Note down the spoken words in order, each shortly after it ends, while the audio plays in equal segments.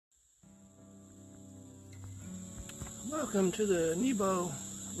Welcome to the Nebo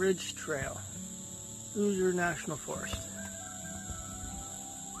Ridge Trail, Hoosier National Forest.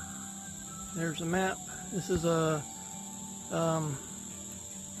 There's a map. This is a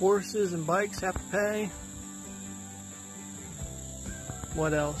horses and bikes have to pay.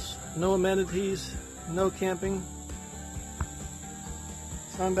 What else? No amenities, no camping.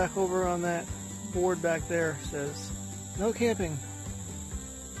 Sign back over on that board back there says no camping.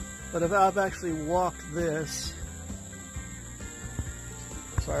 But if I've actually walked this,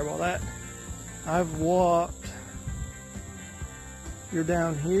 sorry about that. I've walked, you're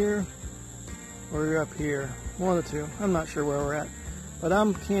down here or you're up here, one of the two. I'm not sure where we're at, but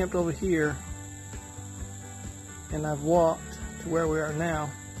I'm camped over here and I've walked to where we are now.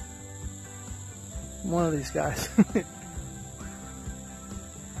 One of these guys.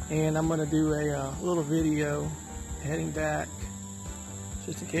 And I'm going to do a little video heading back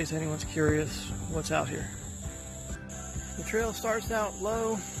just in case anyone's curious what's out here. The trail starts out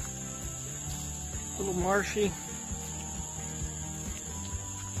low, a little marshy. You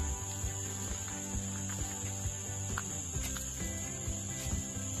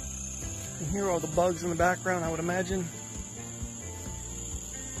can hear all the bugs in the background, I would imagine.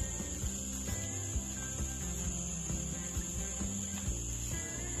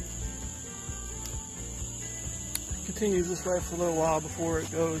 It continues this way for a little while before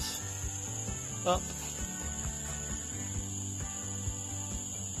it goes up.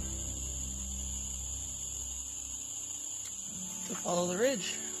 To follow the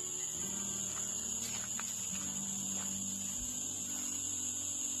ridge.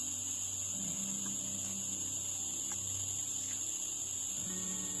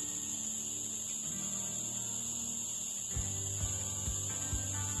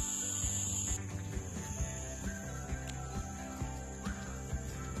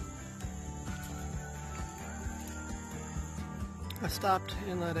 I stopped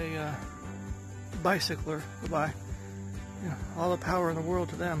and let a bicycler go by. You know, all the power in the world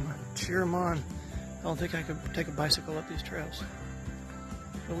to them. Cheer them on. I don't think I could take a bicycle up these trails.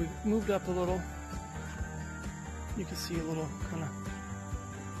 So we moved up a little. You can see a little kind of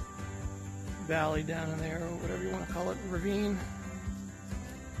valley down in there, or whatever you want to call it, ravine.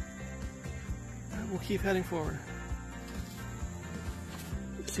 We'll keep heading forward.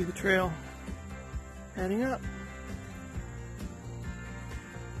 You can see the trail heading up.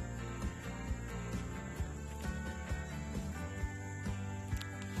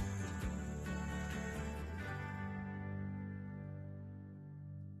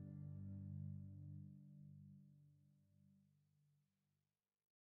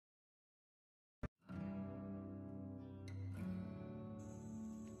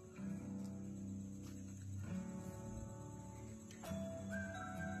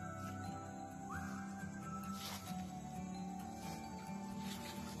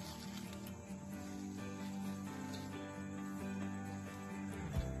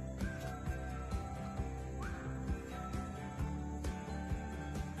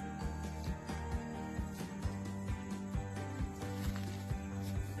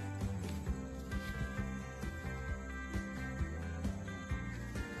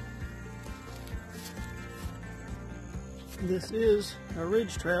 This is a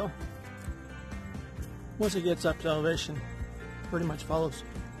ridge trail. Once it gets up to elevation, pretty much follows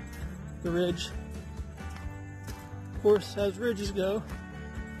the ridge. Of course, as ridges go,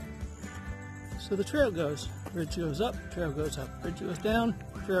 so the trail goes. Ridge goes up, trail goes up. Ridge goes down,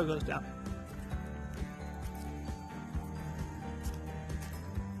 trail goes down.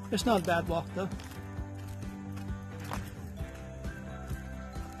 It's not a bad walk though.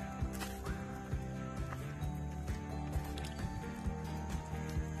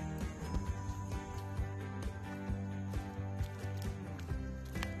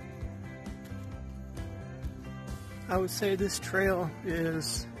 I would say this trail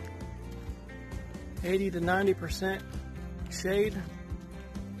is 80 to 90% shade.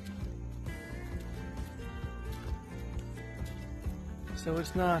 So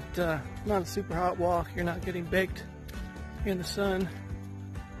it's not a super hot walk. You're not getting baked in the sun.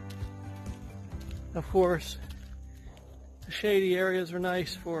 Of course, the shady areas are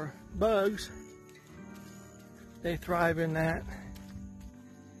nice for bugs. They thrive in that.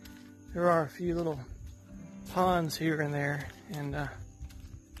 There are a few little ponds here and there, and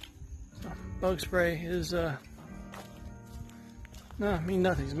so bug spray is no, I mean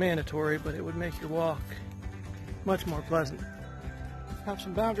nothing's mandatory, but it would make your walk much more pleasant. Have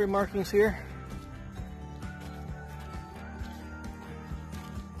some boundary markings here.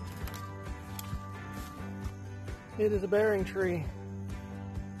 It is a bearing tree.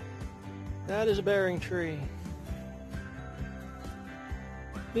 That is a bearing tree.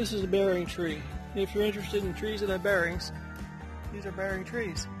 This is a bearing tree. If you're interested in trees that have bearings, these are bearing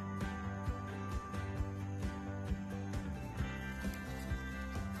trees.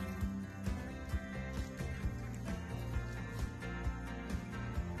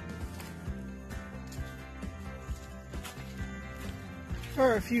 There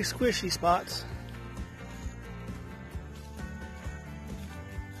are a few squishy spots.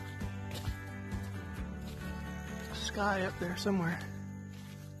 Sky up there somewhere.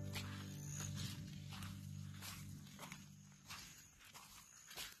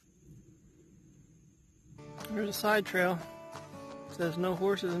 There's a side trail. It says no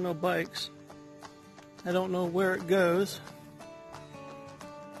horses and no bikes. I don't know where it goes,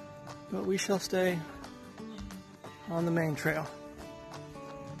 but we shall stay on the main trail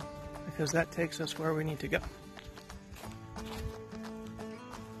because that takes us where we need to go.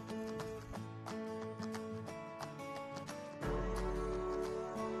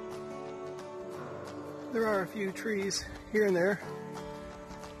 There are a few trees here and there,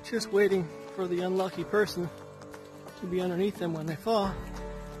 just waiting for the unlucky person to be underneath them when they fall.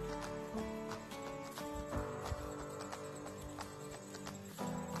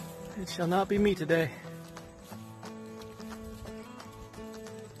 It shall not be me today.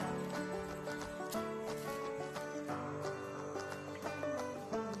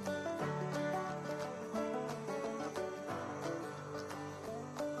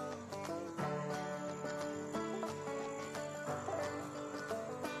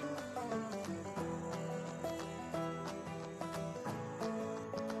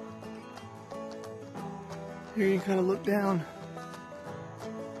 Here you can kind of look down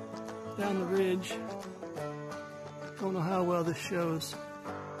the ridge. Don't know how well this shows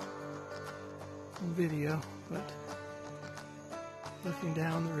on video, but looking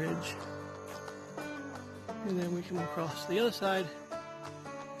down the ridge. And then we come across the other side.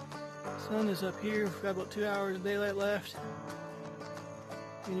 Sun is up here. We've got about 2 hours of daylight left.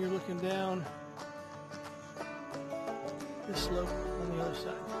 And you're looking down this slope on the other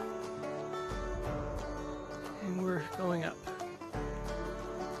side. And we're going up.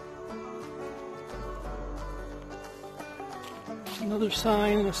 Another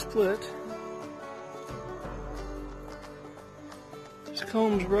sign and a split. It's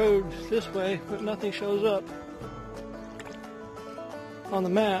Combs Road this way, but nothing shows up on the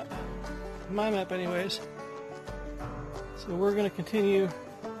map, my map anyways. So we're going to continue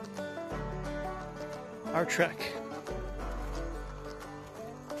our trek.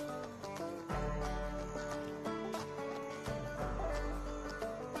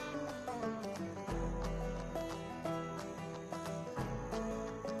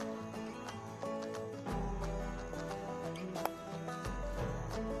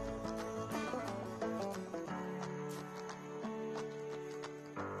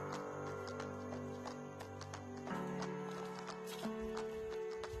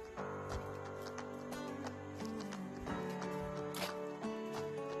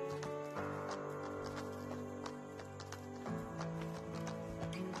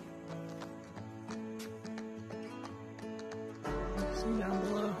 See down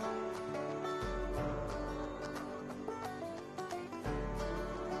below.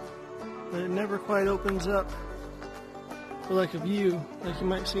 But it never quite opens up for like a view, like you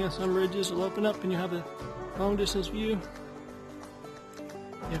might see on some ridges. It'll open up and you have a long distance view.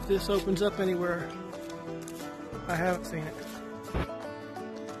 If this opens up anywhere, I haven't seen it.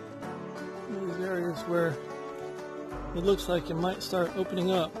 These areas where it looks like it might start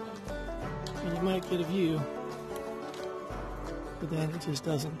opening up and you might get a view, but then it just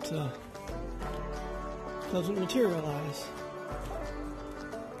doesn't materialize.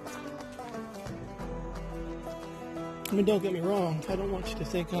 I mean, don't get me wrong, I don't want you to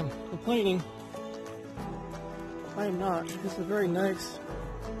think I'm complaining. I am not. It's a very nice,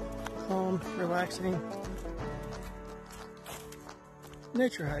 calm, relaxing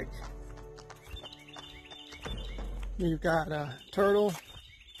nature hike. You've got a turtle,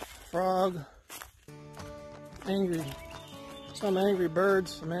 frog, some angry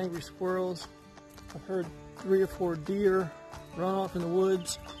birds, some angry squirrels. I've heard 3 or 4 deer run off in the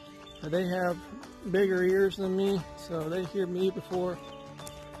woods. They have bigger ears than me, so they hear me before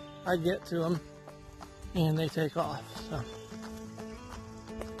I get to them, and they take off. So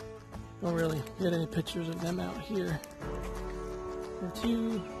don't really get any pictures of them out here. They're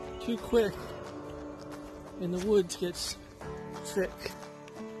too quick, and the woods gets thick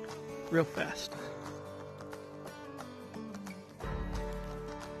real fast.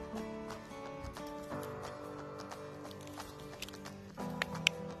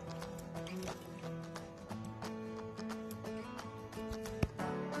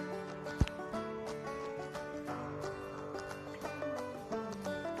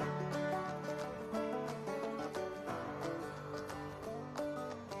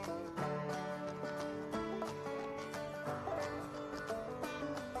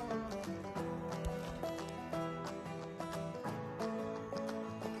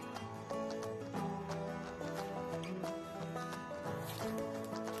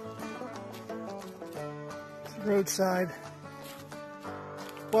 roadside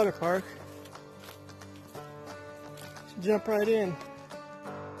water park. So jump right in.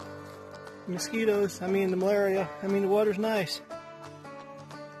 Mosquitoes, the malaria, the water's nice.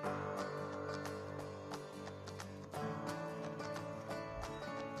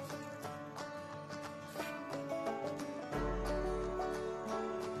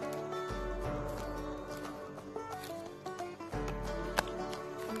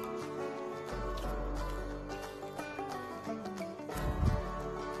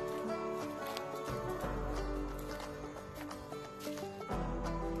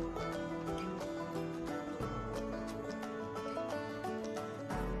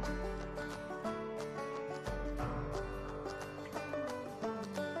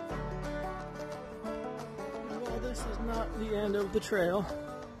 This is not the end of the trail.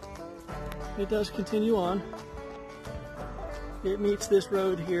 It does continue on. It meets this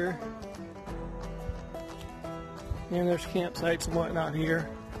road here. And there's campsites and whatnot here.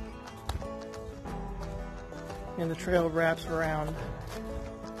 And the trail wraps around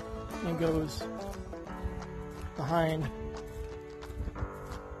and goes behind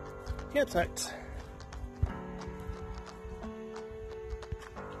campsites.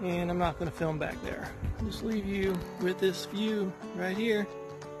 And I'm not going to film back there. I'll just leave you with this view right here.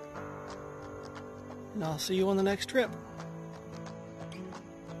 And I'll see you on the next trip.